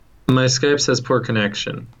My Skype says poor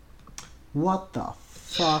connection. What the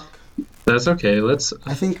fuck? That's okay.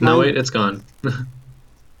 I think No, mine... wait, it's gone.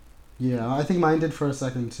 Yeah, I think mine did for a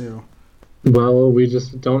second too. Well, we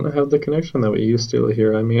just don't have the connection that we used to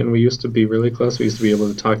here. I mean, we used to be really close. We used to be able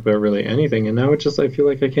to talk about really anything, and now it's just I feel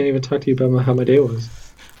like I can't even talk to you about how my day was.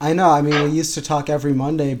 I know. I mean, we used to talk every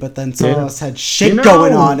Monday, but then some of us had shit You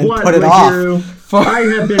going on and put it off. I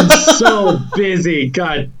have been so busy.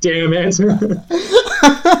 God damn it.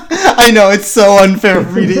 I know, it's so unfair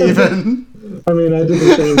for me to even... I mean, I did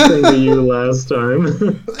the same thing to you last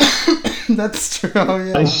time. That's true,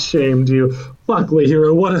 yeah. I shamed you. Fuck,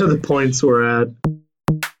 Hero, what are the points we're at?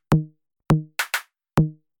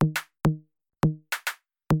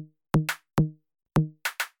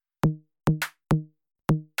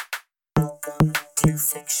 Welcome to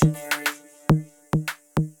Fictionary.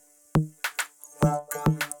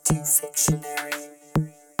 Welcome to Fictionary.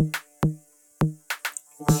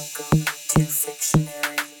 Welcome to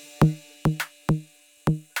Fictionary.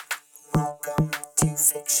 Welcome to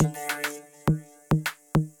Fictionary.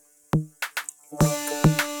 Welcome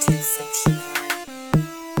to Fictionary.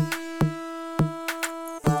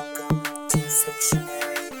 Welcome to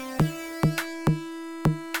Fictionary.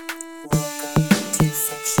 Welcome to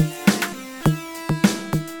Fictionary.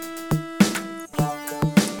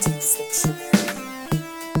 Welcome to Fictionary.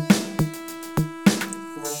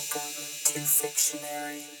 Welcome to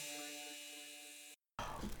Fictionary.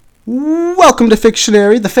 Welcome to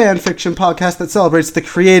Fictionary, the fan fiction podcast that celebrates the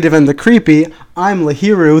creative and the creepy. I'm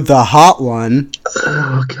Lahiru, the hot one.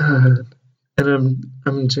 Oh, God. And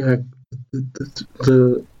I'm Jack,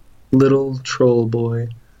 the little troll boy.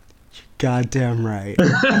 Goddamn right.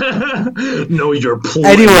 Know your place.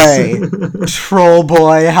 Anyway, troll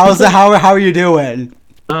boy, how are you doing?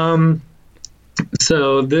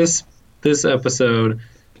 So this episode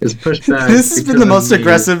is pushed back. This has been the most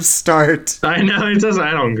aggressive start. I know, it doesn't. I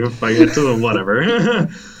don't give a fuck. It doesn't. Whatever.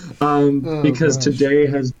 Because gosh. today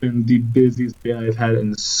has been the busiest day I've had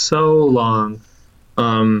in so long,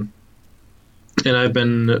 and I've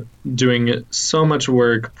been doing so much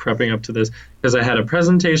work prepping up to this because I had a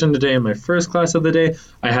presentation today in my first class of the day.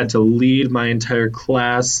 I had to lead my entire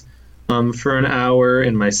class for an hour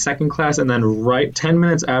in my second class, and then 10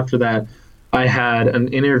 minutes after that, I had an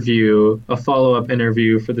interview, a follow-up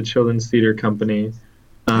interview for the Children's Theater Company.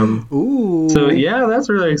 Ooh. So yeah, that's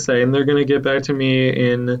really exciting. They're gonna get back to me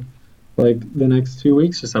in like the next 2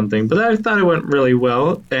 weeks or something. But I thought it went really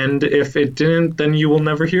well, and if it didn't, then you will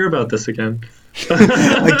never hear about this again.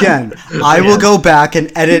 Again, I will go back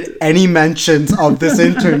and edit any mentions of this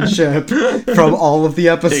internship from all of the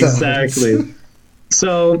episodes. Exactly.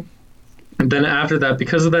 So then after that,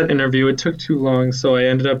 because of that interview, it took too long, so I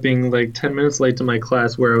ended up being like 10 minutes late to my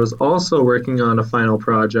class where I was also working on a final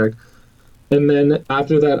project. And then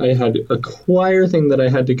after that, I had a choir thing that I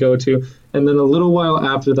had to go to. And then a little while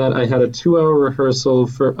after that, I had a 2-hour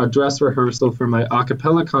dress rehearsal for my a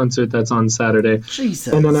cappella concert that's on Saturday.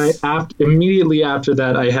 Jesus. And then immediately after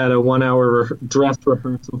that, I had a 1-hour dress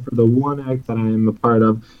rehearsal for the one act that I am a part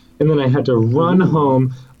of. And then I had to run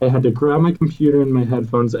home. I had to grab my computer and my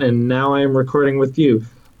headphones, and now I am recording with you.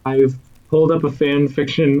 I've pulled up a fan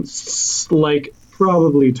fiction like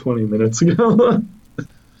probably 20 minutes ago.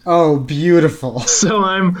 Oh, beautiful. So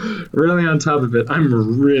I'm really on top of it.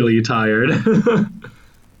 I'm really tired.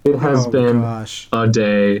 It has been a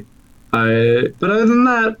day. But other than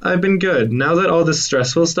that, I've been good. Now that all this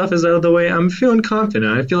stressful stuff is out of the way, I'm feeling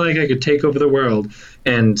confident. I feel like I could take over the world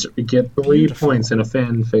and get 3 points in a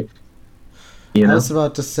fanfic. You know? I was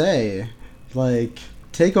about to say, like,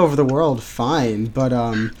 take over the world, fine, but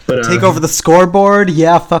take over the scoreboard,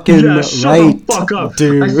 yeah, fucking yeah, shut right, the fuck up,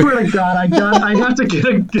 dude. I swear to God, I have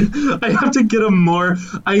to get a more.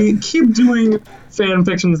 I keep doing fan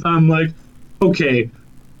fictions. I'm like, okay,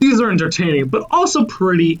 these are entertaining, but also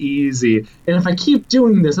pretty easy. And if I keep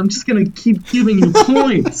doing this, I'm just gonna keep giving you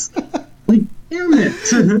points. Like, damn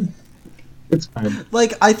it. It's fine.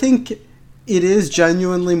 Like, I think it is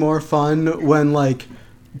genuinely more fun when, like,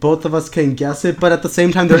 both of us can guess it, but at the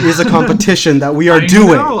same time, there is a competition that we are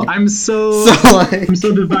doing. Know. I'm so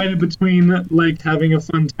divided between, like, having a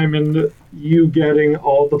fun time and you getting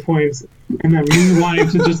all the points, and then me wanting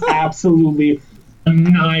to just absolutely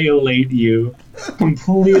annihilate you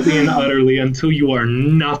completely and utterly until you are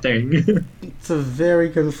nothing. It's a very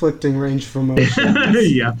conflicting range of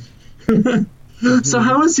emotions. Yeah. So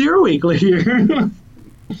how was your week, Lear?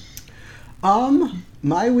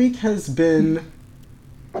 My week has been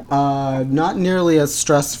not nearly as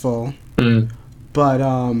stressful, but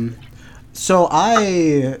so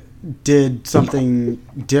I did something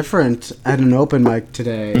different at an open mic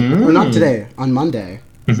today, or not today, on Monday.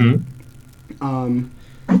 Mm-hmm.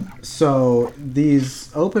 So these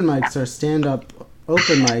open mics are stand-up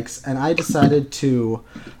open mics, and I decided to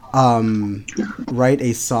write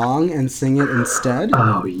a song and sing it instead.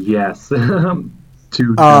 Oh, yes.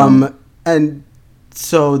 Too dumb. And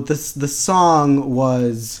so the song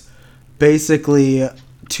was basically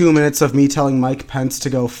 2 minutes of me telling Mike Pence to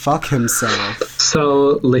go fuck himself.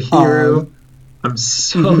 So, Lahiru, I'm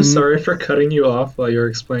so mhm. sorry for cutting you off while you're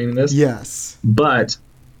explaining this. Yes. But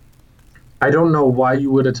I don't know why you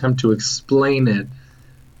would attempt to explain it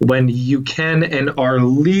when you can and are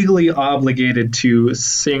legally obligated to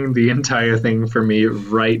sing the entire thing for me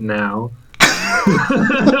right now.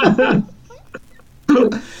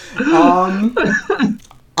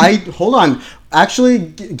 Hold on. Actually,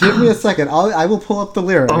 give me a second. I will pull up the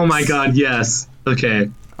lyrics. Oh my god, yes. Okay.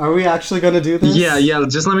 Are we actually going to do this? Yeah,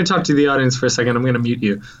 just let me talk to the audience for a second. I'm going to mute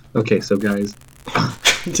you. Okay, so guys.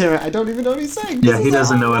 Damn it, I don't even know what he's saying. Yeah, he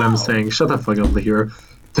doesn't know what I'm saying. Shut the fuck up, Lahira.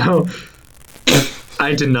 So,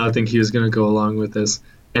 I did not think he was going to go along with this.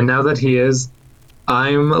 And now that he is,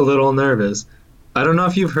 I'm a little nervous. I don't know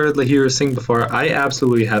if you've heard Lahira sing before. I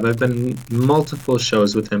absolutely have. I've been in multiple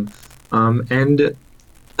shows with him. And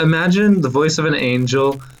imagine the voice of an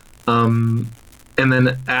angel, and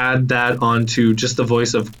then add that onto just the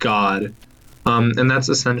voice of God. And that's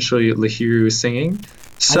essentially Lahiru singing.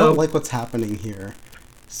 I don't like what's happening here.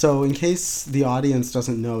 So, in case the audience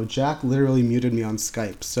doesn't know, Jack literally muted me on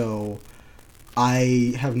Skype, so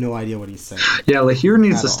I have no idea what he's saying. Yeah, Lahiru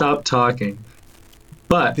needs to all. stop talking.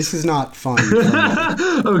 But This is not fun for me.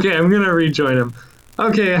 okay, I'm gonna rejoin him.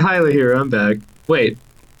 Okay, hi Lahiru, I'm back. Wait.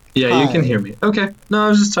 Yeah, Hi. you can hear me. Okay. No, I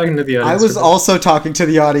was just talking to the I audience. was also talking to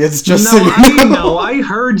the audience, just so No, you I know. know. I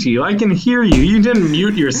heard you. I can hear you. You didn't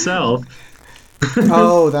mute yourself.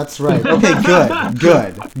 Oh, that's right. Okay,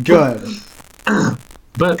 good.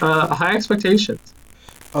 But high expectations.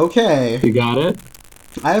 Okay. You got it?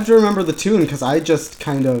 I have to remember the tune because I just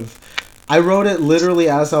I wrote it literally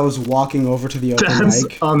as I was walking over to the open That's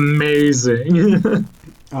mic. amazing.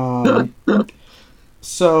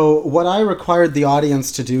 So what I required the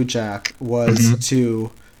audience to do, Jack, was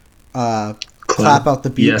to clap out the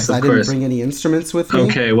beat Yes, because of I didn't course. bring any instruments with me.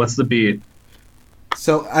 Okay, what's the beat?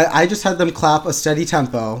 So I just had them clap a steady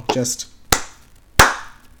tempo, just...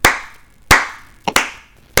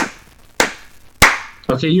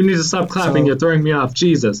 Okay, you need to stop clapping. So- You're throwing me off.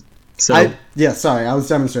 Jesus. So, Sorry, I was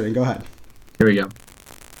demonstrating. Go ahead. here we go.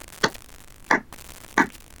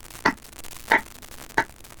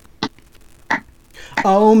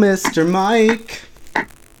 Oh, Mr. Mike.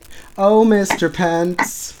 Oh, Mr.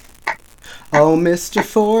 Pence. Oh, Mr.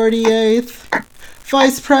 48th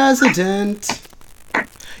Vice President.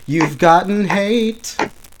 You've gotten hate.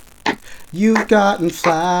 You've gotten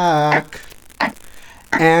flack.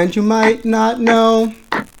 And you might not know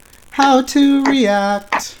how to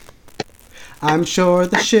react. I'm sure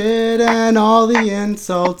the shit and all the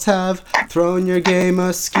insults have thrown your game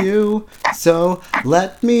askew. So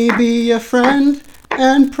let me be a friend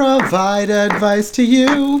and provide advice to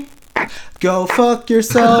you. Go fuck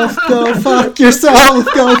yourself, go fuck yourself,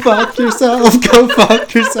 go fuck yourself, go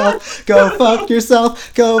fuck yourself, go fuck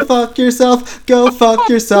yourself, go fuck yourself, go fuck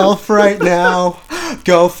yourself right now.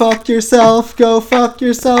 Go fuck yourself, go fuck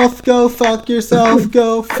yourself, go fuck yourself,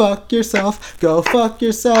 go fuck yourself, go fuck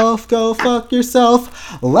yourself, go fuck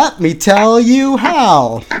yourself. Let me tell you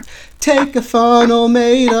how. Take a funnel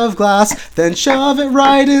made of glass, then shove it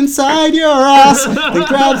right inside your ass. Then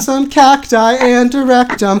grab some cacti and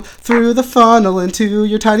direct them through the funnel into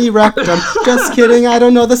your tiny rectum. Just kidding, I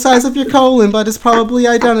don't know the size of your colon, but it's probably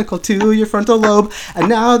identical to your frontal lobe. And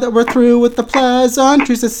now that we're through with the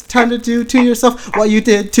pleasantries, it's time to do to yourself what you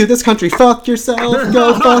did to this country. Fuck yourself,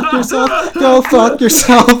 go fuck yourself, go fuck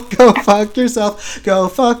yourself, go fuck yourself, go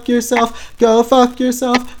fuck yourself, go fuck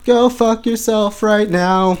yourself, go fuck yourself right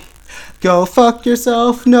now. Go fuck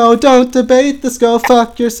yourself, no, don't debate this, go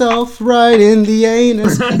fuck yourself right in the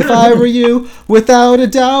anus. If I were you, without a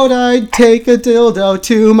doubt, I'd take a dildo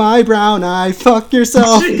to my brown eye. Fuck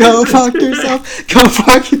yourself, go fuck yourself, go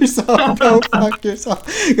fuck yourself, go fuck yourself,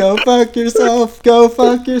 go fuck yourself, go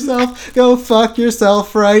fuck yourself, go fuck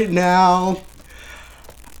yourself right now.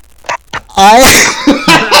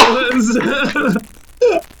 That was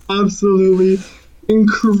absolutely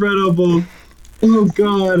incredible. Oh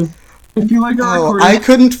god. I feel like our recording I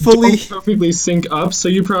couldn't fully... don't perfectly sync up, so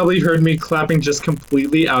you probably heard me clapping just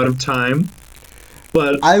completely out of time.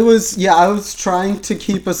 But I was trying to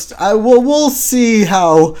keep us. We'll see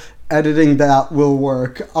how editing that will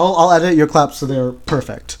work. I'll edit your claps so they're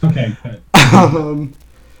perfect. okay, good.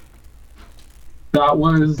 That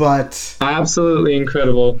was But absolutely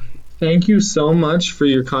incredible. thank you so much for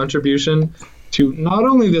your contribution to not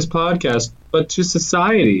only this podcast, but to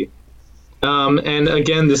society. And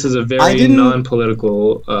again, this is a very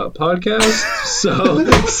non-political podcast.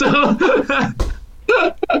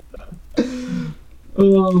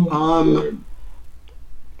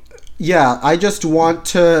 Yeah, I just want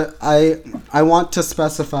to I want to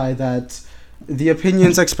specify that the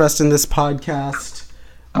opinions expressed in this podcast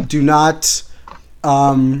do not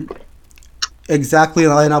exactly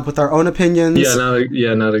line up with our own opinions.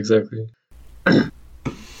 Not exactly.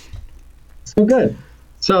 So good.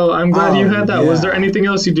 So I'm glad you had that. Yeah. Was there anything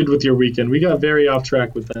else you did with your weekend? We got very off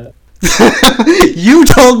track with that. You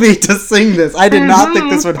told me to sing this. I did not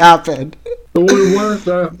think this would happen.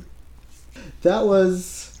 That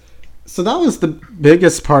was the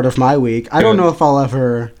biggest part of my week. I don't know if I'll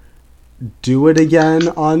ever do it again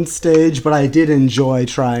on stage, but I did enjoy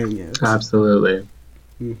trying it. Absolutely.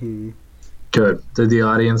 Mm-hmm. Good. Did the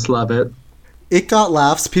audience love it? It got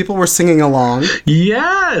laughs. People were singing along.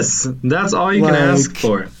 Yes! That's all you can ask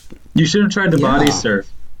for. You should have tried to body surf.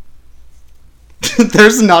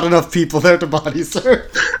 There's not enough people there to body surf.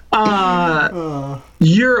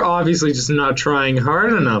 You're obviously just not trying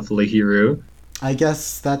hard enough, Lahiru. I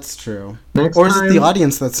guess that's true. Next or is time, it the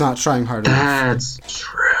audience that's not trying hard enough? That's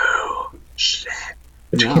true. Shit.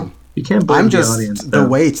 Yeah. You can't blame the audience. I'm just the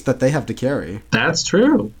weight that they have to carry. That's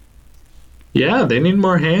true. Yeah, they need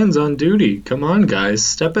more hands on duty. Come on, guys.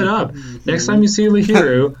 Step it up. Next time you see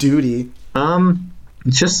Lahiru... duty.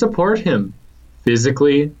 Just support him.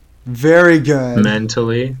 Physically. Very good.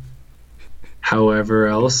 Mentally. However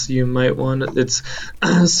else you might want to... It's...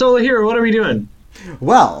 So, Lahiru, what are we doing?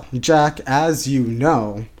 Well, Jack, as you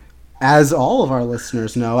know, as all of our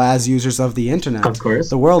listeners know, as users of the internet... Of course.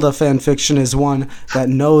 The world of fanfiction is one that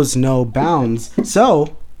knows no bounds.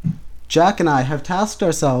 So... Jack and I have tasked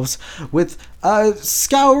ourselves with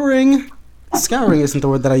scouring. Scouring isn't the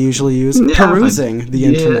word that I usually use. Perusing the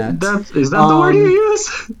internet. Is that the word you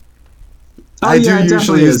use? I do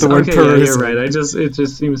usually use the word perusing. Yeah, you're right. It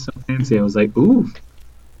just seems so fancy. I was like, ooh.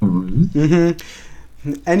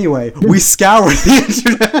 Mm-hmm. Anyway, we scour the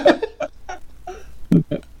internet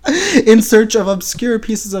in search of obscure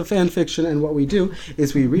pieces of fan fiction, and what we do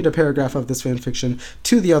is we read a paragraph of this fan fiction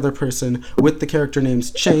to the other person with the character names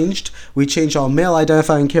changed. We change all male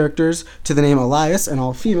identifying characters to the name Elias and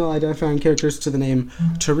all female identifying characters to the name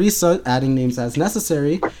Teresa, adding names as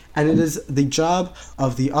necessary, and it is the job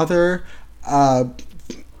of the other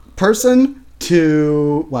person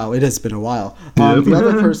to... Wow, it has been a while. The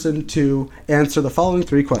other person to answer the following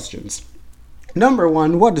 3 questions. Number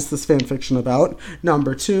 1, what is this fanfiction about?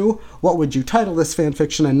 Number 2, what would you title this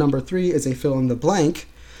fanfiction? And number 3 is a fill in the blank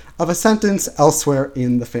of a sentence elsewhere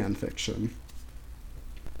in the fanfiction.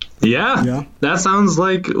 Yeah, that sounds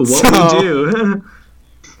like what we do.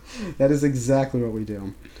 That is exactly what we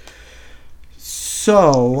do.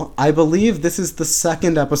 So, I believe this is the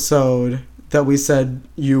second episode that we said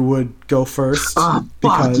you would go first. Fuck,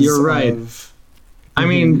 you're right. I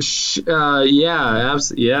mean, yeah,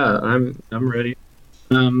 I'm ready.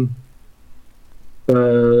 I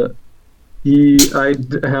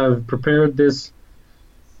have prepared this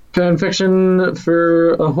fanfiction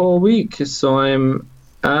for a whole week, so I'm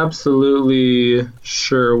absolutely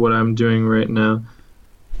sure what I'm doing right now.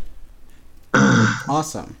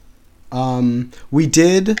 Awesome. We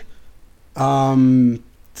did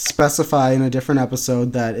specify in a different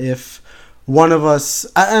episode that if one of us,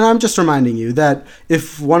 and I'm just reminding you that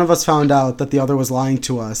if one of us found out that the other was lying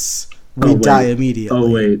to us, we'd die immediately. Oh,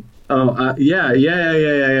 wait.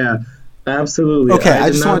 Yeah. Absolutely. Okay, I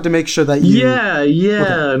just wanted to make sure that you... Yeah,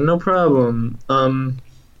 okay. No problem.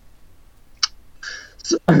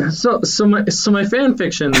 So my fan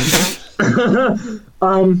fiction it's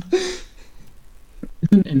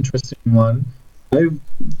an interesting one. I've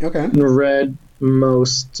read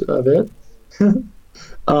most of it.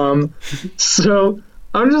 So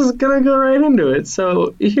I'm just gonna go right into it.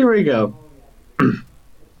 So here we go.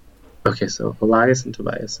 Okay, so Elias and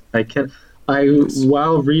Tobias.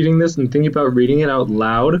 While reading this and thinking about reading it out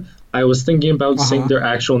loud, I was thinking about saying their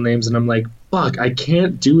actual names, and I'm like, fuck, I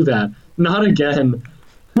can't do that. Not again.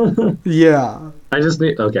 Yeah. I just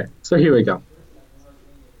need... Okay, so here we go.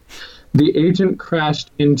 The agent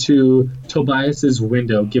crashed into Tobias's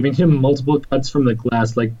window, giving him multiple cuts from the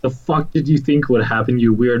glass. Like, the fuck did you think would happen,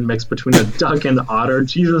 you weird mix between a duck and otter?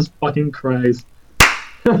 Jesus fucking Christ.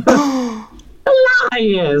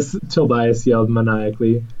 Elias! Tobias yelled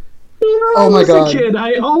maniacally. When I was a kid,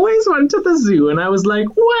 I always went to the zoo, and I was like,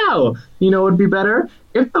 wow, you know what would be better?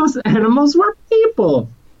 If those animals were people.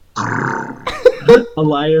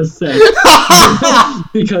 Elias said,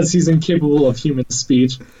 because he's incapable of human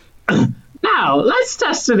speech. Now, let's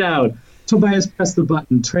test it out. Tobias pressed the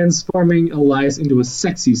button, transforming Elias into a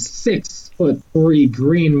sexy 6'3"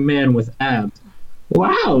 green man with abs.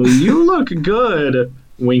 Wow, you look good.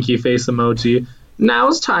 Winky face emoji. Now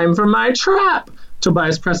it's time for my trap.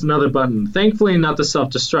 Tobias pressed another button, thankfully not the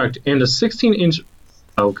self-destruct, and a 16-inch...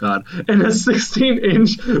 Oh, God. And a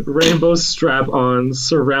 16-inch rainbow strap-on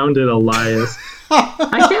surrounded Elias.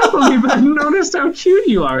 I can't believe I've noticed how cute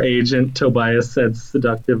you are, Agent, Tobias said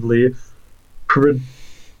seductively. Proceeding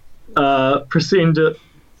to...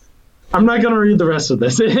 I'm not going to read the rest of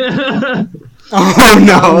this. Oh,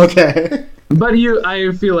 no, okay. But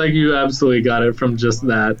I feel like you absolutely got it from just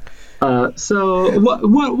that. So,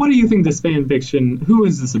 what do you think this fan fiction? Who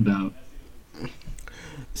is this about?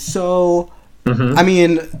 So, I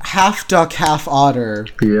mean, half duck, half otter.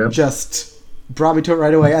 Yeah. Just brought me to it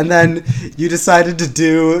right away, and then you decided to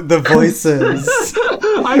do the voices,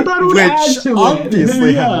 I thought it would add which to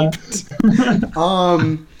obviously it. helped.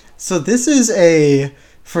 So this is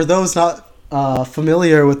for those not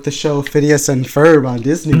familiar with the show Phineas and Ferb on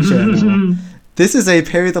Disney Channel. This is a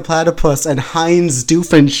Perry the Platypus and Heinz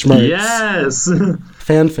Doofenshmirtz Yes.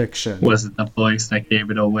 fan fiction. Was it the voice that gave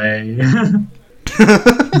it away?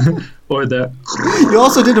 Or the... You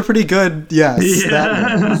also did a pretty good yes.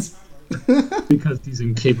 That Yeah. was. Because he's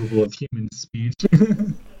incapable of human speech.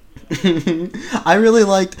 I really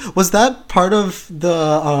liked. Was that part of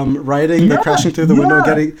the writing, the crashing through the window,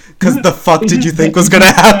 getting? Because the fuck did you think was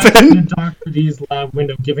gonna happen? Dr. D's lab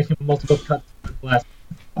window, giving him multiple cuts to the glass.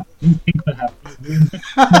 What do you think would happen?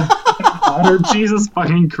 Otter, Jesus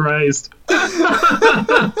fucking Christ!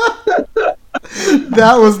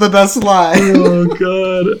 That was the best line. Oh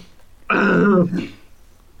God.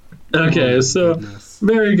 Okay, so Goodness.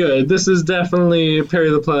 very good. This is definitely Perry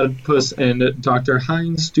the Platypus and Dr.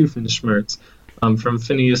 Heinz Doofenshmirtz from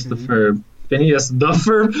Phineas the Ferb. Phineas the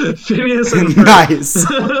Ferb? Phineas and Ferb. Nice.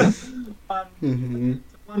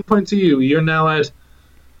 1 point to you. You're now at...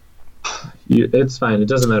 It's fine. It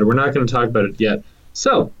doesn't matter. We're not going to talk about it yet.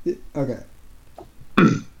 So, Okay.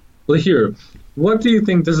 Lahir, what do you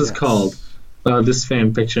think this is called? This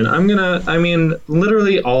fan fiction.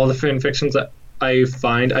 Literally all the fan fictions that I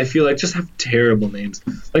find, I feel like just have terrible names.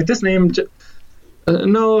 Like this name,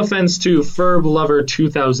 no offense to Ferb Lover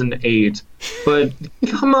 2008, but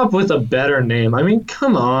come up with a better name. I mean,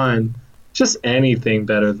 come on. Just anything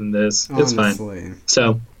better than this. It's fine. Honestly.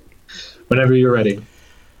 So, whenever you're ready.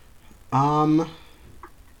 I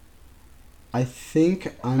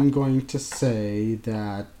think I'm going to say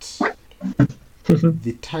that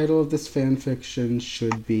the title of this fanfiction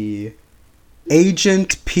should be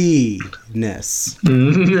Agent P-ness.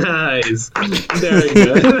 Nice. Very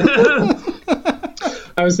good.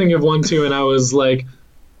 I was thinking of one too, and I was like,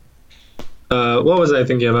 what was I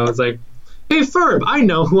thinking of? I was like, hey Ferb, I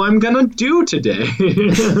know who I'm gonna do today.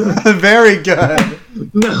 Very good.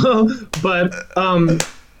 No, but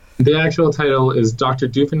the actual title is Dr.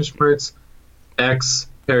 Doofenshmirtz X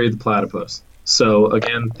Perry the Platypus. So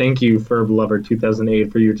again, thank you Ferb Lover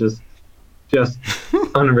 2008 for your just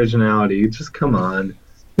unoriginality. Just come on,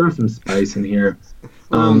 throw some spice in here.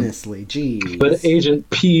 Honestly, geez. But Agent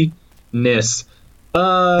P-ness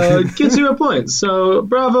gives you a point. So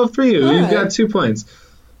bravo for you. All You've right. got 2 points.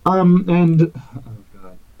 You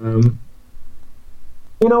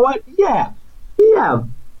know what? Yeah,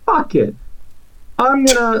 fuck it.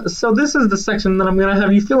 So this is the section that I'm gonna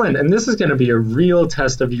have you fill in, and this is gonna be a real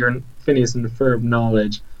test of your Phineas and Ferb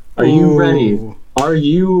knowledge. Are you ready? Ooh. Are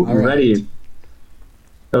you All right. ready?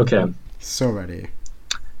 Okay. So ready.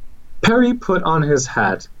 Perry put on his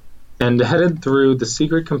hat and headed through the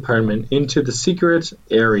secret compartment into the secret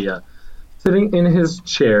area, sitting in his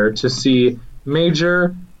chair to see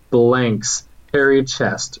Major Blank's hairy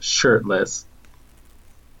chest, shirtless.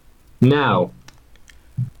 Now,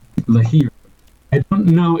 Lahir, I don't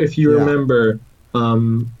know if you remember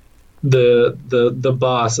the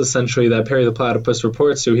boss essentially that Perry the Platypus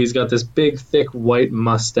reports to. He's got this big, thick, white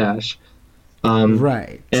mustache.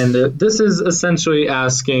 Right. And this is essentially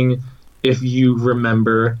asking if you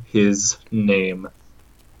remember his name.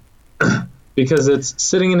 Because it's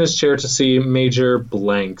sitting in his chair to see Major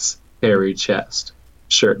Blank's hairy chest,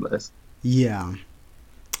 shirtless. Yeah.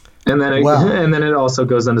 And then it, Well. and then it also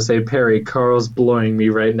goes on to say, Perry, Carl's blowing me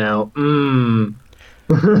right now.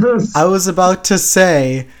 I was about to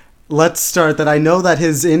say, let's start that I know that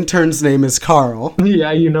his intern's name is Carl,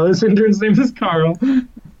 Yeah, you know his intern's name is Carl.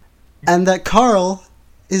 and that Carl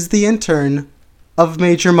is the intern of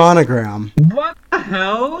Major Monogram. What the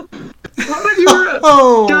hell? How did you...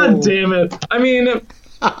 Oh! God damn it. I mean...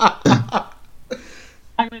 I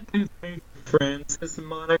meant his Francis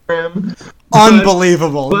monogram.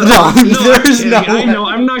 Unbelievable. But, no, I'm there's kidding. no I way. know.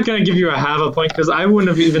 I'm not gonna give you a half a point because I wouldn't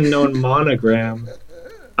have even known monogram.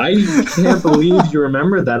 I can't believe you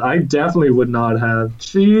remember that. I definitely would not have.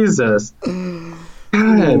 Jesus.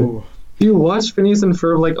 God. Ooh. You watch Phineas and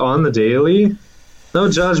Ferb like on the daily? No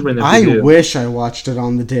judgment if I you do. wish I watched it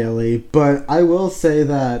on the daily, but I will say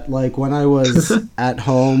that, like, when I was at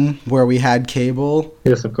home where we had cable,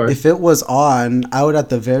 Yes, of course. if it was on, I would at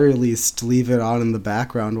the very least leave it on in the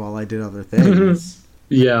background while I did other things.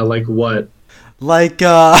 Yeah, like what? Like,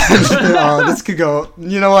 oh, this could go,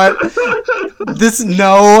 you know what?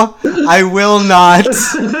 No, I will not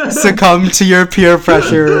succumb to your peer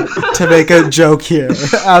pressure to make a joke here.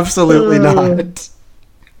 Absolutely not.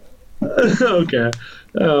 Okay.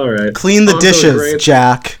 All right. Clean the Also dishes, great-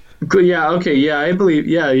 Jack. Yeah, okay, yeah, I believe.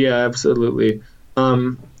 Yeah, absolutely.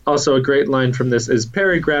 Also, a great line from this is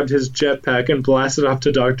Perry grabbed his jetpack and blasted off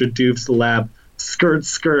to Dr. Doof's lab. Skirt,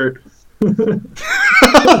 skirt.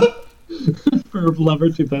 Ferb Lover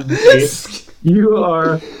 2008. You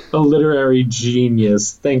are a literary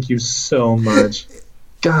genius. Thank you so much.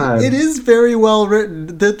 God. It is very well written.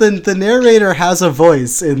 The narrator has a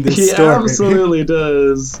voice in this He story. absolutely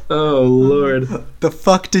does. Oh, Lord. The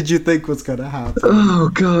fuck did you think was gonna happen? Oh,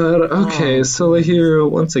 God. Okay, Oh, so Lahiro,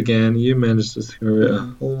 once again, you managed to score a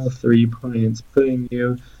whole 3 points, putting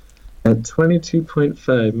you at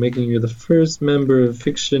 22.5, making you the first member of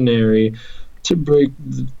Fictionary to break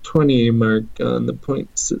the 20 mark on the point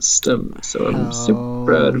system. So I'm super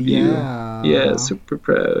proud of you. Yeah, super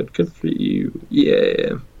proud. Good for you.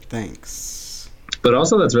 Yeah. Thanks. But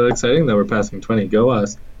also, that's really exciting that we're passing 20. Go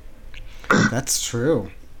us. That's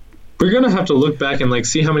true. We're gonna have to look back and like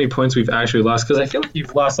see how many points we've actually lost because I feel like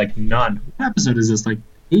you've lost like none. What episode is this? Like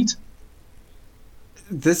 8?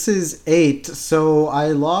 This is 8, so I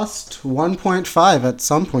lost 1.5 at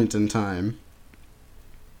some point in time.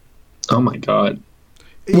 Oh my god.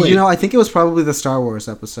 Wait. You know, I think it was probably the Star Wars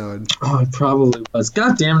episode. Oh, it probably was.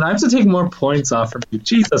 God damn it! I have to take more points off from you.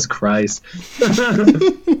 Jesus Christ.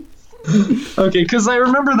 Okay, because I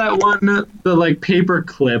remember that one, the like paper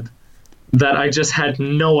clip that I just had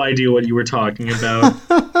no idea what you were talking about,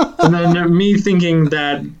 and then me thinking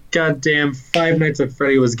that goddamn Five Nights at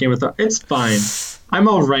Freddy was Game of Thrones. It's fine. I'm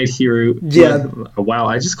all right, Hiru. Yeah. Wow,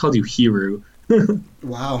 I just called you Hiru.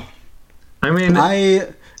 Wow. I mean,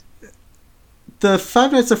 The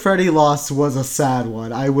Five Nights at Freddy loss was a sad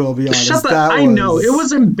one, I will be honest. shut the. I know it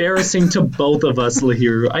was embarrassing to both of us,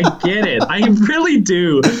 Lahiru. I get it. I really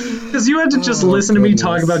do. Because you had to just listen to me goodness.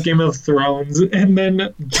 talk about Game of Thrones and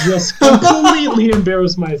then just completely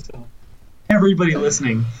embarrass myself. Everybody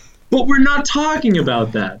listening. But we're not talking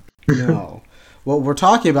about that. No. What we're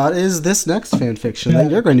talking about is this next fanfiction that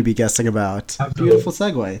you're going to be guessing about. Absolutely. Beautiful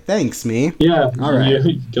segue. Thanks, me. Yeah. All right.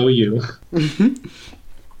 Go you.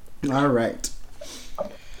 All right.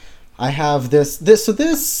 I have this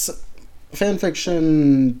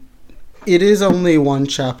fanfiction, it is only 1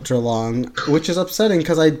 chapter long, which is upsetting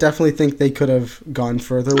because I definitely think they could have gone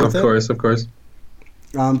further with Of course.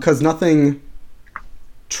 because nothing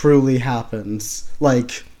truly happens,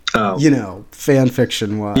 like, Oh. you know,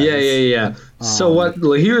 fanfiction wise. Yeah. So what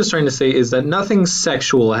Lahiru is trying to say is that nothing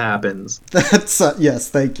sexual happens. That's, yes,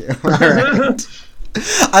 thank you. All right.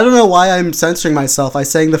 I don't know why I'm censoring myself. I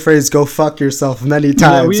sang the phrase "go fuck yourself" many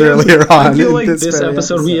times earlier on. I feel in like this very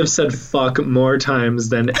episode we have said "fuck" more times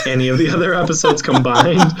than any of the other episodes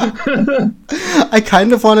combined. I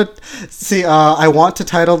kind of want to see. I want to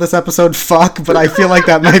title this episode "fuck," but I feel like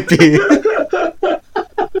that might be.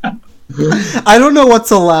 I don't know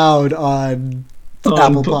what's allowed on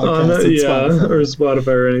Apple Podcasts and Spotify. or Spotify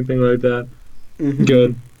or anything like that. Mhm.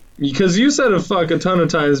 Good. Because you said a fuck a ton of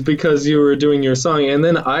times because you were doing your song, and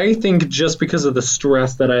then I think just because of the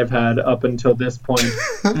stress that I've had up until this point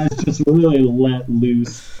has just really let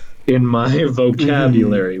loose in my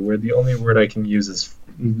vocabulary, where the only word I can use is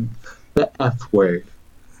the F word,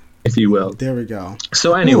 if you will. There we go.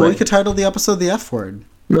 So Ooh, anyway, we could title the episode "The F Word."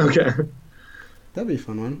 okay, That'd be a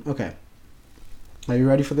fun one. Okay. Are you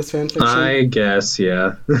ready for this fanfiction? I guess,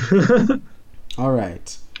 yeah. All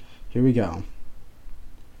right. Here we go.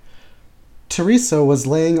 Teresa was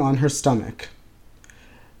laying on her stomach.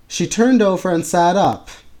 She turned over and sat up.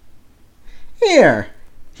 "Here,"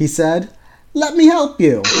 he said. "Let me help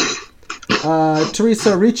you."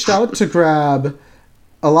 Teresa reached out to grab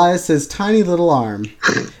Elias's tiny little arm.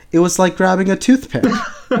 It was like grabbing a toothpick.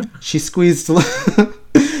 She squeezed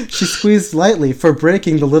lightly for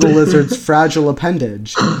breaking the little lizard's fragile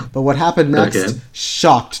appendage. But what happened next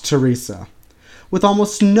shocked Teresa. With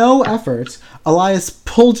almost no effort, Elias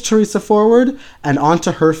pulled Teresa forward and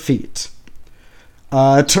onto her feet.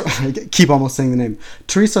 I keep almost saying the name.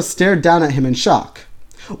 Teresa stared down at him in shock.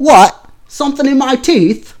 What? Something in my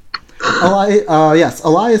teeth? Yes,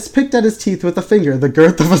 Elias picked at his teeth with a finger, the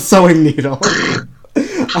girth of a sewing needle.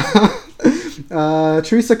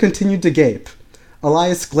 Teresa continued to gape.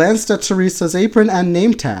 Elias glanced at Teresa's apron and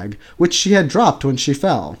name tag, which she had dropped when she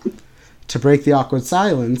fell. To break the awkward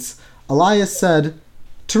silence, Elias said,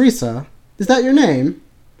 Teresa, is that your name?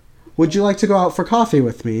 Would you like to go out for coffee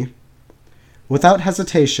with me? Without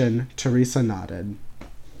hesitation, Teresa nodded.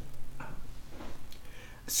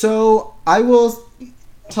 So, I will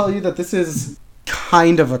tell you that this is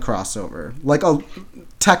kind of a crossover.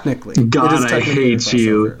 Technically. God, it is I technically a hate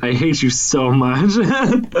you. crossover. I hate you so much.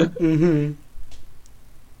 Mm-hmm.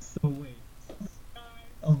 So wait,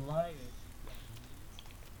 Elias.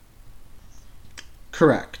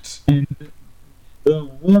 Correct. And the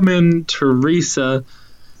woman, Teresa,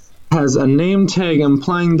 has a name tag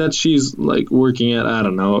implying that she's, working at, I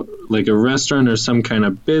don't know, a restaurant or some kind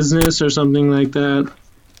of business or something like that.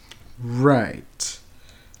 Right.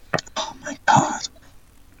 Oh, my God.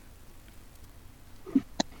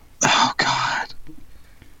 Oh, God.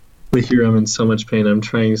 Here, I'm in so much pain. I'm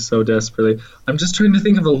trying so desperately. I'm just trying to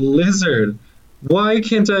think of a lizard. Why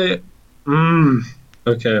can't I...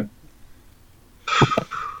 Okay.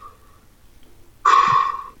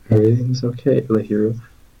 Everything's okay, Lahiro.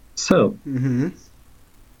 So,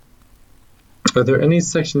 are there any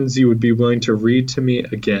sections you would be willing to read to me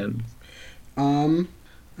again?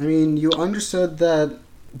 You understood that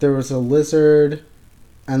there was a lizard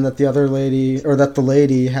and that that the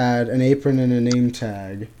lady had an apron and a name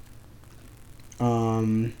tag.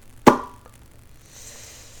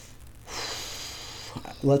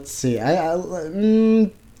 Let's see. I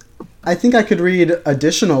think I could read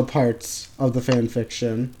additional parts of the fan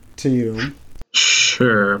fiction to you.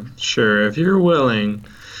 Sure. If you're willing.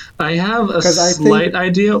 I have a slight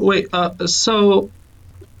idea. Wait, so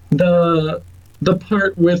the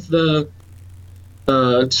part with the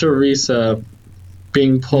Teresa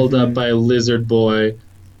being pulled up by a lizard boy,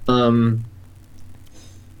 and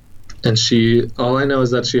all I know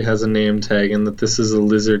is that she has a name tag and that this is a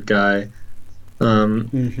lizard guy.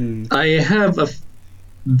 I have a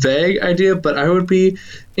vague idea, but I would be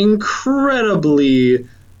incredibly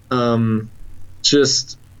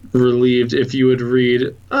just relieved if you would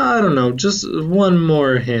read, I don't know, just one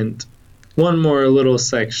more hint, one more little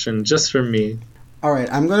section, just for me. All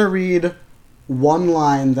right, I'm going to read one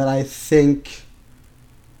line that I think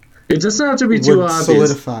it doesn't have to be too obvious.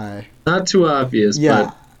 Solidify. Not too obvious,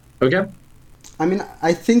 yeah. But okay.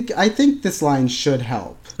 I think this line should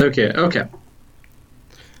help. Okay.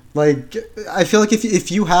 I feel like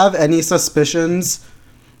if you have any suspicions,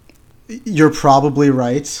 you're probably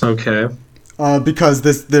right. Okay. Because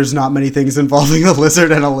there's not many things involving a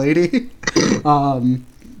lizard and a lady.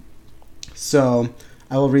 So,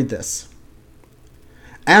 I will read this.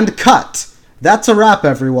 And cut! That's a wrap,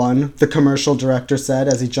 everyone, the commercial director said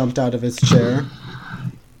as he jumped out of his chair.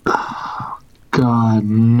 God,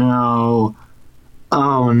 no.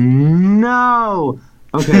 Oh, no!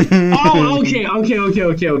 Okay.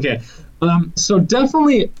 Okay. So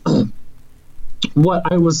definitely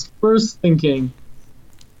what I was first thinking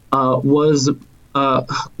was, God,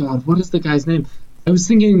 what is the guy's name? I was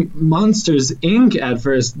thinking Monsters, Inc. at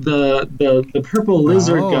first. The purple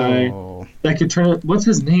lizard guy that could turn... What's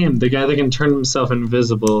his name? The guy that can turn himself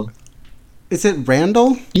invisible. Is it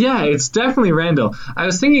Randall? Yeah, it's definitely Randall. I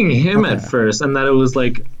was thinking him at first, and that it was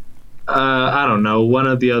I don't know, one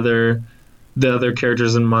of the other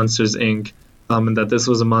characters in Monsters, Inc., and that this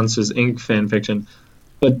was a Monsters, Inc. fan fiction.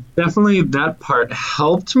 But definitely that part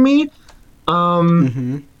helped me.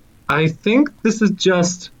 I think this is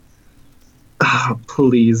just... Oh,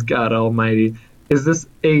 please, God almighty. Is this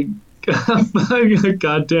a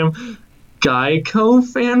goddamn Geico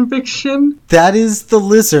fan fiction? That is the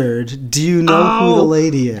lizard. Do you know who the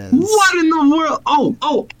lady is? What in the world?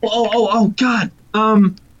 Oh, God.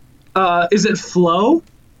 Is it Flo?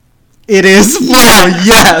 It is Flo,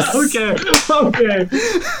 yes! Okay. Oh,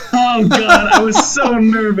 God, I was so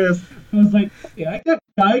nervous. I was like, yeah, I got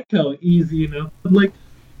Geico easy enough. But,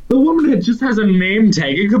 the woman that just has a name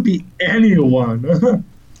tag, it could be anyone.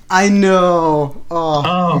 I know.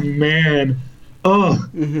 Oh, man. Oh.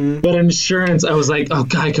 But insurance, I was like, oh,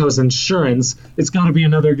 Geico's insurance. It's got to be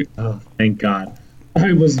another... Oh, thank God.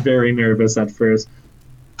 I was very nervous at first.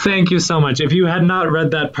 Thank you so much. If you had not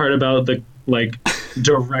read that part about the,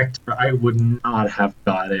 director, I would not have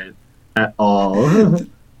got it at all.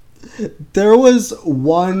 There was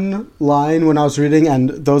one line when I was reading, and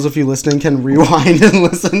those of you listening can rewind and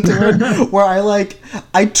listen to it, where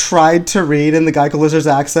I tried to read in the Geico Lizard's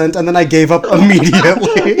accent, and then I gave up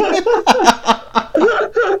immediately.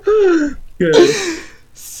 Good.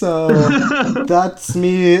 So that's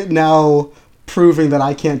me now proving that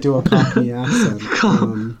I can't do a Cockney accent.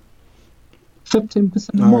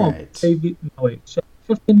 15% All more. right. Save you, no, wait.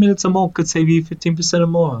 15 minutes or more could save you 15% or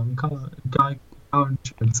more on car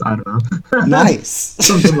insurance. I don't know. Nice.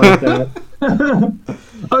 Something like that.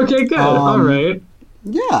 Okay, good. All right.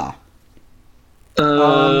 Yeah.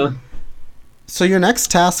 Uh, So your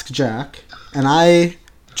next task, Jack, and I,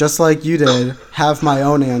 just like you did, have my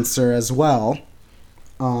own answer as well.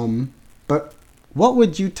 But what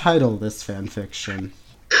would you title this fan fiction?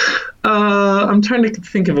 I'm trying to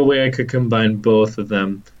think of a way I could combine both of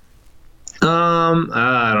them.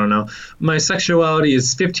 I don't know. My sexuality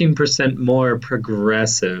is 15% more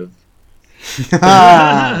progressive.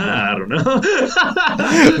 I don't know.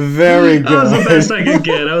 Very good. That was the best I could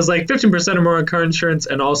get. I was like 15% or more on car insurance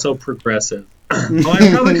and also progressive. I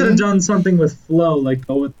probably could have done something with flow, like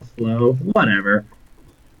go with the flow. Whatever.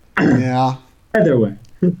 Yeah. Either way.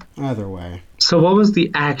 Either way. So what was the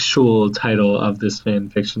actual title of this fan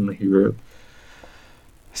fiction that he wrote?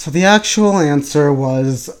 So the actual answer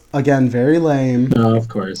was, again, very lame. Oh, of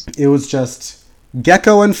course. It was just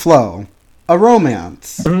Gecko and Flo, a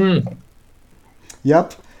romance.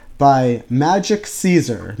 Yep. By Magic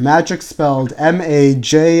Caesar. Magic spelled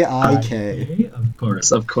Majik. Of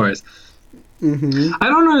course, of course. Mm-hmm. I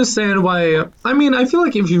don't understand why. I mean, I feel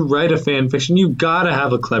like if you write a fan fiction, you gotta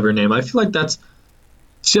have a clever name. I feel like it's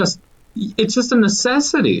just a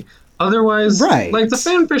necessity. Otherwise, Right. like the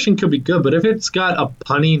fan fiction could be good, but if it's got a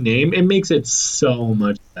punny name, it makes it so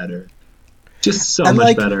much better. Just so And, much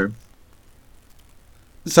like- better.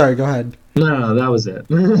 Sorry, go ahead. No, that was it.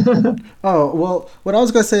 Oh, well, what I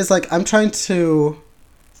was going to say is, I'm trying to,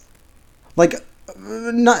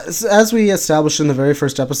 not, as we established in the very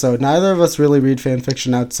first episode, neither of us really read fan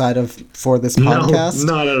fiction outside of for this podcast.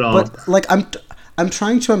 No, not at all. But, I'm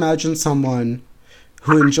trying to imagine someone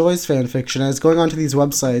who enjoys fan fiction and is going onto these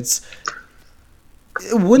websites.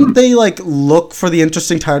 Wouldn't they, look for the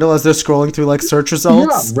interesting title as they're scrolling through, search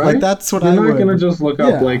results? Yeah, right? That's what You're I not would. gonna just look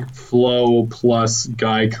Yeah. up Flow plus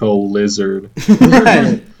Geico Lizard.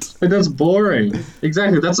 Right. That's boring.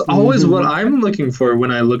 Exactly. That's always what I'm looking for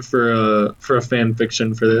when I look for a fan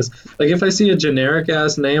fiction for this. Like if I see a generic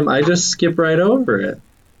ass name, I just skip right over it.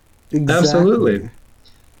 Exactly. Absolutely.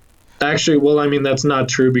 Actually, well, I mean that's not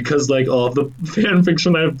true because all of the fan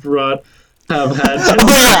fiction I've brought have had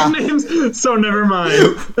generic names, so never mind.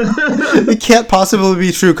 It can't possibly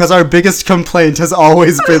be true because our biggest complaint has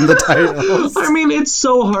always been the titles. I mean, it's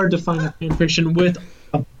so hard to find a fan fiction with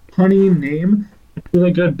a punny name that's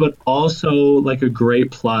really good, but also a great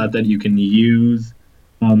plot that you can use,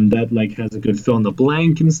 that has a good fill in the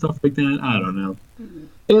blank and stuff like that. I don't know.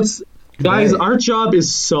 It's guys, Right. our job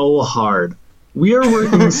is so hard. We are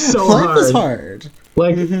working so Life hard. is hard.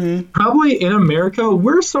 Probably in America,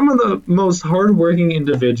 we're some of the most hardworking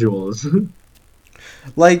individuals.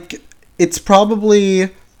 It's probably,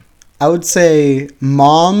 I would say,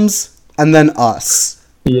 moms and then us.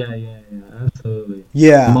 Yeah, absolutely.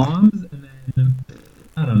 Yeah. Moms and then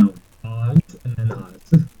I don't know, moms and then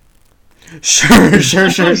us. Sure. Sure.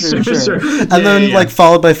 And Yeah, then, yeah.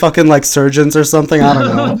 followed by fucking, surgeons or something. I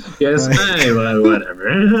don't know. Yes, hey,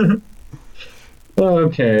 whatever.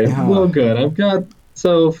 Okay, Yeah. well, good. I've got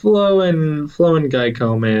Flo and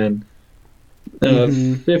Geico, man.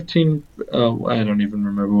 15. Oh, I don't even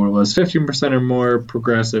remember what it was. 15% or more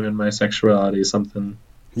progressive in my sexuality, something.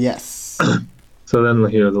 Yes. So then we'll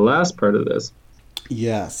hear the last part of this.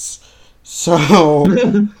 Yes. So,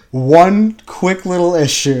 one quick little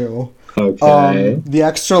issue. Okay. The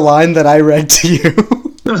extra line that I read to you.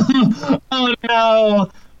 Oh no!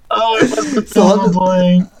 Oh, it was the So let me-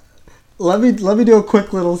 blank. Let me do a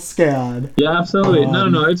quick little scan. Yeah, absolutely.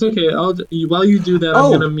 No, it's okay. While you do that,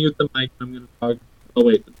 Oh. I'm gonna mute the mic. I'm gonna talk. Oh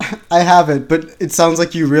wait. I have it, but it sounds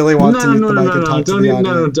like you really want to mute the mic and talk to the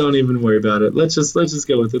audience. Don't even worry about it. Let's just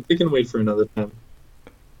go with it. We can wait for another time.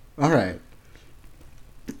 All right.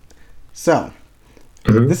 So,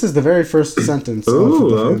 Mhm. this is the very first sentence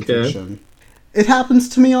Ooh, of the okay. fanfiction. It happens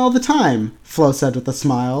to me all the time, Flo said with a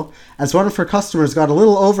smile, as one of her customers got a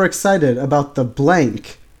little overexcited about the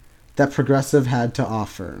blank that Progressive had to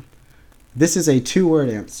offer. This is a two-word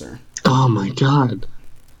answer. Oh my god.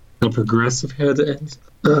 A progressive had the ends.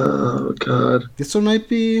 Oh God. This one might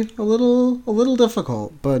be a little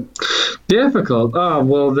difficult, but Difficult. Oh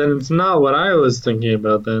well, then it's not what I was thinking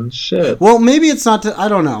about. Then shit. well, maybe it's not. I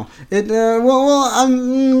don't know. It.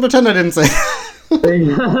 Pretend I didn't say.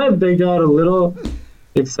 They got a little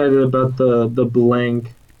excited about the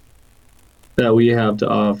blank that we have to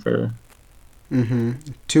offer. 2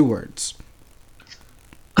 words.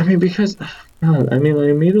 I mean, because God, I mean, I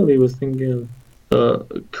immediately was thinking of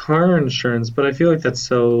car insurance, but I feel like that's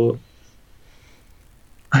so.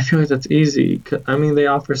 I feel like that's easy. I mean, they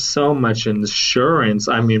offer so much insurance.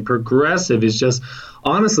 I mean, Progressive is just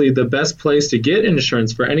honestly the best place to get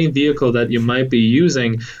insurance for any vehicle that you might be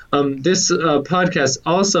using. This podcast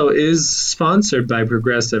also is sponsored by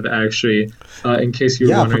Progressive, actually, in case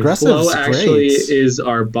you're wondering. Progressive's Flo actually great. is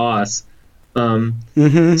our boss. So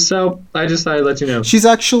I just thought I'd let you know. She's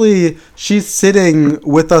sitting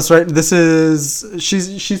with us right.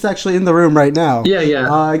 She's actually in the room right now.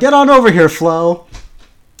 Yeah. Get on over here, Flo.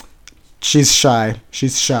 She's shy.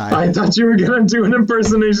 I thought you were gonna do an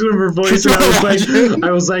impersonation of her voice, and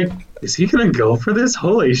I was like, is he gonna go for this?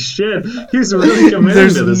 Holy shit, he's really committed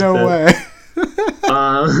There's to this. no bit.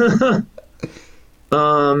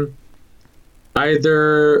 way.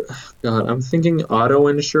 Either, God, I'm thinking auto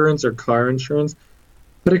insurance or car insurance,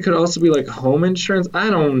 but it could also be like home insurance.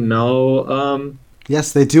 I don't know.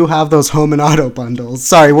 Yes, they do have those home and auto bundles.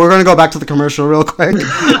 Sorry, we're gonna go back to the commercial real quick.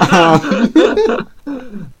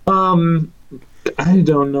 I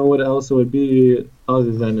don't know what else it would be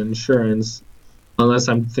other than insurance, unless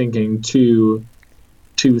I'm thinking too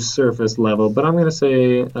surface level. But I'm gonna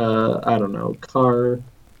say, I don't know,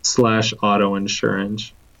 car/auto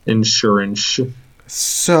insurance.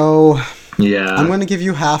 So, Yeah. I'm gonna give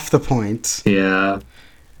you half the point Yeah.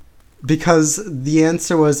 because the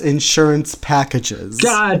answer was insurance packages.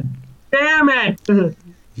 God damn it!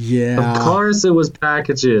 Yeah. Of course it was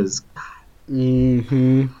packages.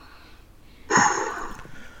 Mm-hmm.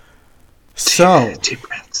 So, Deep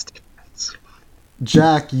breaths.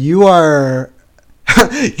 Jack, you're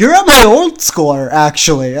at my old score,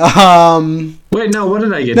 actually. Wait, no, what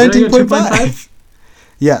did I get? Did I get 19.5.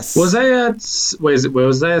 Yes. Was I at,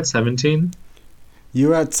 was I at 17? You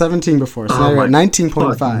were at 17 before, so Oh now you're at my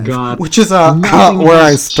 19.5. fucking God. Which is Nothing where I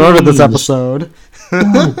has started this changed. episode.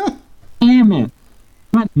 Damn it.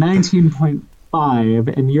 I'm at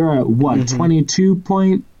 19.5, and you're at what,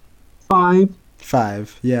 22.5?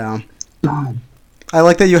 5, yeah. God. I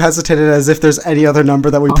like that you hesitated as if there's any other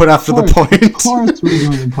number that we put after the Of point. course we're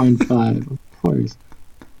going 0.5. Of course.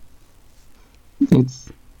 It's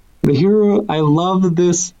the hero. I love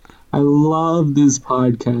this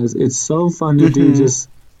podcast. It's so fun to do just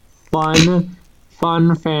fun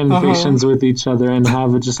fan fictions with each other and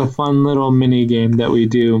have just a fun little mini game that we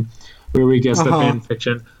do where we guess the fan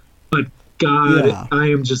fiction. But God, Yeah. I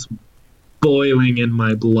am just boiling in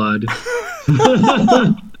my blood.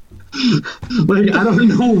 Like, I don't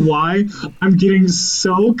know why I'm getting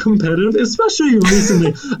so competitive, especially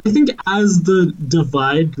recently. I think as the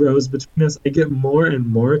divide grows between us, I get more and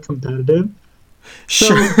more competitive.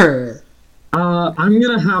 Sure. I'm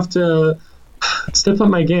gonna have to step up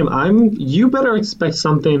my game. You better expect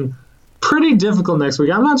something pretty difficult next week.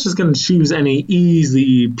 I'm not just gonna choose any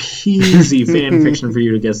easy peasy fan fiction for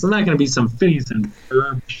you to guess. It's not gonna be some Phineas and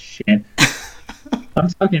Ferb shit. I'm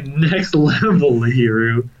talking next level,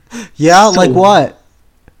 Hiru. Yeah, like what?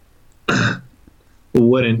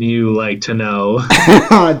 Wouldn't you like to know?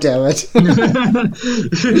 Oh, damn it.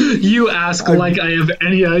 You ask like I have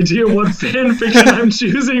any idea what fan fiction I'm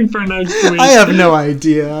choosing for next week. I have no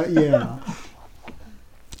idea. Yeah.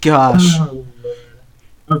 Gosh. Oh,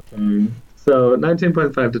 Lord. Okay. So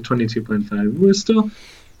 19.5 to 22.5. We're still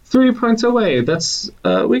 3 points away. That's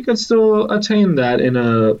we could still attain that in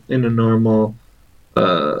a normal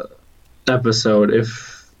episode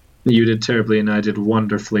if you did terribly and I did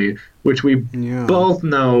wonderfully, which we both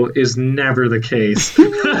know is never the case.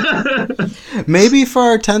 Maybe for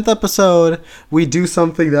our 10th episode, we do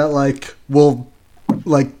something that will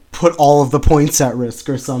put all of the points at risk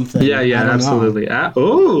or something. Yeah, I don't know. absolutely.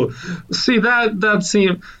 See that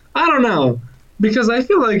seemed, I don't know, because I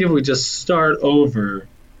feel like if we just start over,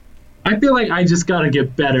 I feel like I just gotta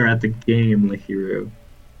get better at the game, Lahiru.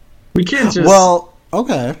 We can't just. Well,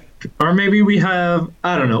 okay. Or maybe we have,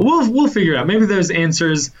 I don't know. We'll figure it out. Maybe there's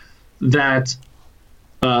answers that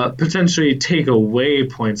potentially take away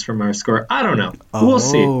points from our score. I don't know. We'll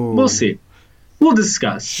see. We'll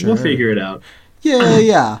discuss. Sure. We'll figure it out.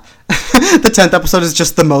 Yeah. The 10th episode is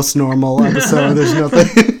just the most normal episode. There's nothing.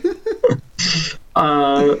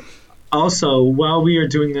 Also, while we are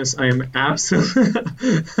doing this, I am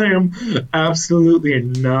absolutely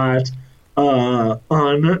not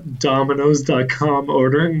on Domino's.com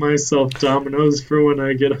ordering myself Domino's for when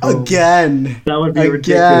I get home. Again. That would be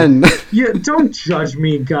ridiculous. Yeah, don't judge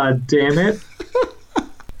me, god damn it.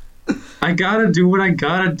 I gotta do what I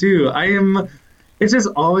gotta do. It's just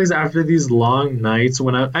always after these long nights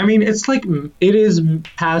when I mean, it's like, it is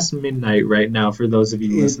past midnight right now for those of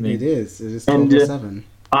you listening. It is 12:07.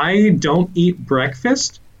 I don't eat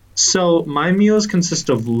breakfast, so my meals consist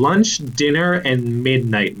of lunch, dinner, and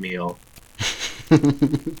midnight meal.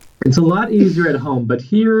 It's a lot easier at home, but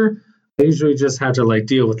here I usually just have to like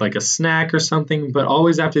deal with like a snack or something, but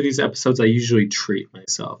always after these episodes I usually treat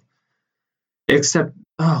myself. Except,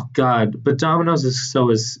 oh god, but Domino's is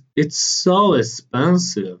so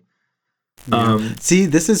expensive. See,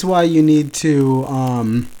 this is why you need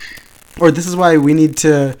to this is why we need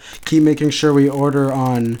to keep making sure we order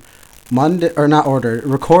on Monday, or not order,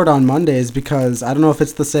 record on Mondays, because I don't know if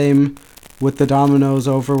it's the same with the Domino's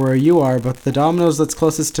over where you are, but the Domino's that's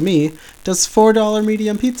closest to me does $4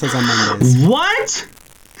 medium pizzas on Mondays. What?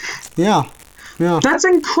 Yeah. That's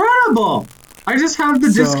incredible. I just have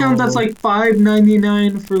the discount that's like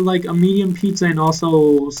 $5.99 for like a medium pizza and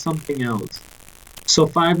also something else. So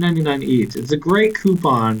 $5.99 each. It's a great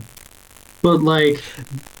coupon, but like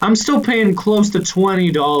I'm still paying close to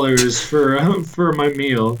 $20 for my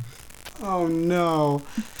meal. Oh no.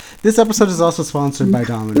 This episode is also sponsored by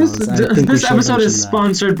Domino's. This episode is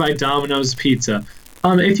sponsored by Domino's Pizza.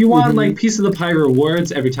 If you want like Piece of the Pie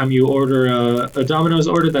rewards, every time you order a Domino's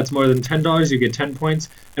order that's more than $10, you get 10 points.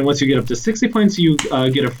 And once you get up to 60 points, you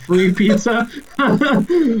get a free pizza. Oh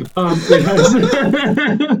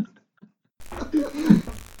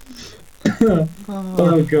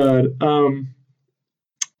god.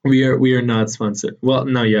 We are not sponsored. Well,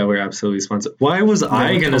 no, yeah, we're absolutely sponsored. Why was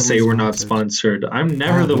I gonna say we're not sponsored? I'm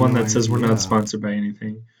never the one that says we're not sponsored by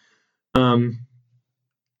anything.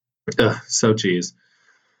 So geez.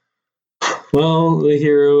 Well, the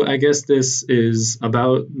hero, I guess this is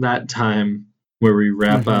about that time where we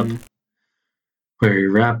wrap up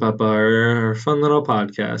our fun little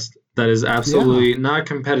podcast that is absolutely not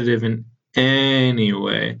competitive in any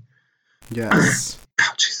way. Yes.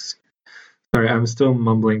 Oh, Jesus. Sorry, I'm still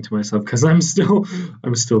mumbling to myself because I'm still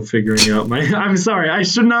figuring out my. I'm sorry, I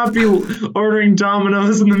should not be ordering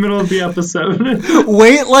Domino's in the middle of the episode.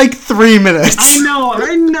 Wait like 3 minutes.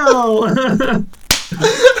 I know.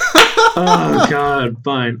 Oh god,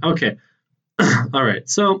 fine. Okay. All right.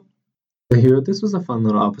 So here, this was a fun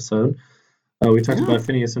little episode. We talked about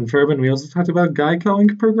Phineas and Ferb, and we also talked about Geico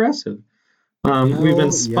and Progressive. We've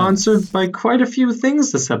been sponsored by quite a few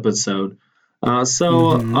things this episode.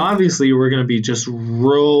 So obviously we're going to be just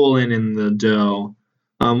rolling in the dough,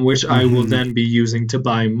 which I will then be using to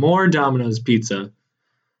buy more Domino's pizza.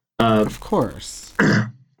 Of course.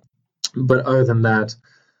 But other than that,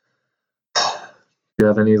 do you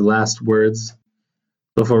have any last words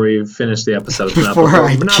before we finish the episode? Not before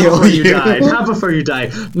you die. Not before you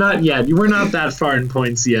die. Not yet. We're not that far in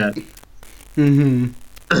points yet.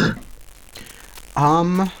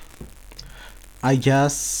 I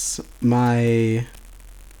guess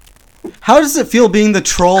how does it feel being the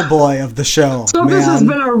troll boy of the show? So this has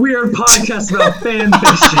been our weird podcast about fan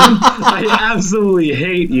fiction. I absolutely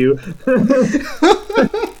hate you.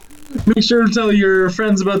 Make sure to tell your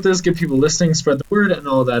friends about this, get people listening, spread the word, and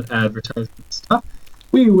all that advertisement stuff.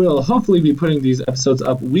 We will hopefully be putting these episodes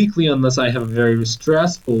up weekly unless I have a very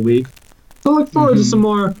stressful week. So look forward to some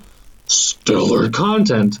more stellar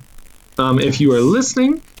content. If you are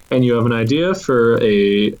listening and you have an idea for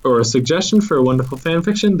a suggestion for a wonderful fan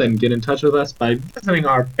fiction, then get in touch with us by visiting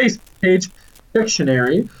our Facebook page,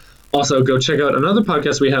 Fictionary. Also, go check out another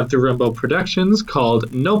podcast we have through Rumbo Productions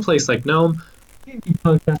called No Place Like Gnome.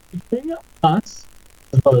 Podcast featuring us,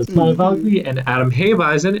 as well as Clive Ogley and Adam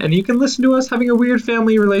Habeisen, and you can listen to us having a weird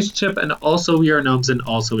family relationship, and also we are gnomes, and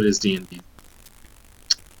also it is D&D.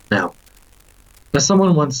 Now, as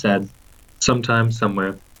someone once said, sometime,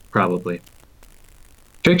 somewhere, probably,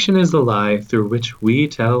 fiction is the lie through which we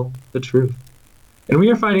tell the truth. And we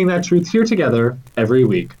are finding that truth here together every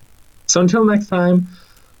week. So until next time,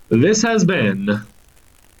 this has been...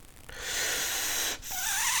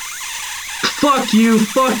 Fuck you.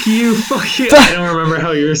 I don't remember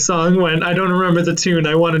how your song went. I don't remember the tune.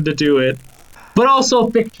 I wanted to do it. But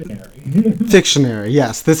also Fictionary. Fictionary,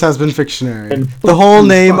 yes. This has been Fictionary. And the whole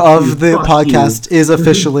name of the podcast is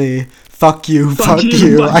officially Fuck You.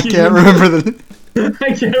 I can't remember the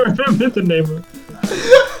name.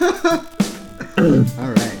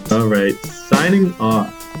 All right. Signing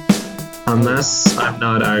off. Unless I'm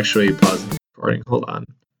not actually pausing the recording. Hold on.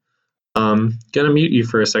 Gonna mute you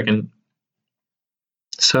for a second.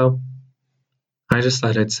 So, I just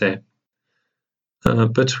thought I'd say,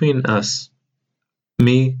 between us,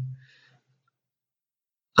 me,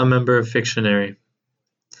 a member of Fictionary,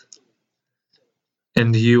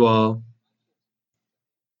 and you all,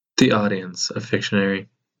 the audience of Fictionary,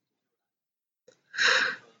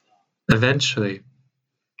 eventually,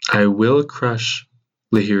 I will crush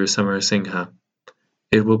Lahir Singha.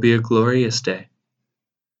 It will be a glorious day.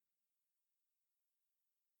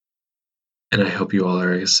 And I hope you all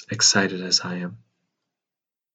are as excited as I am.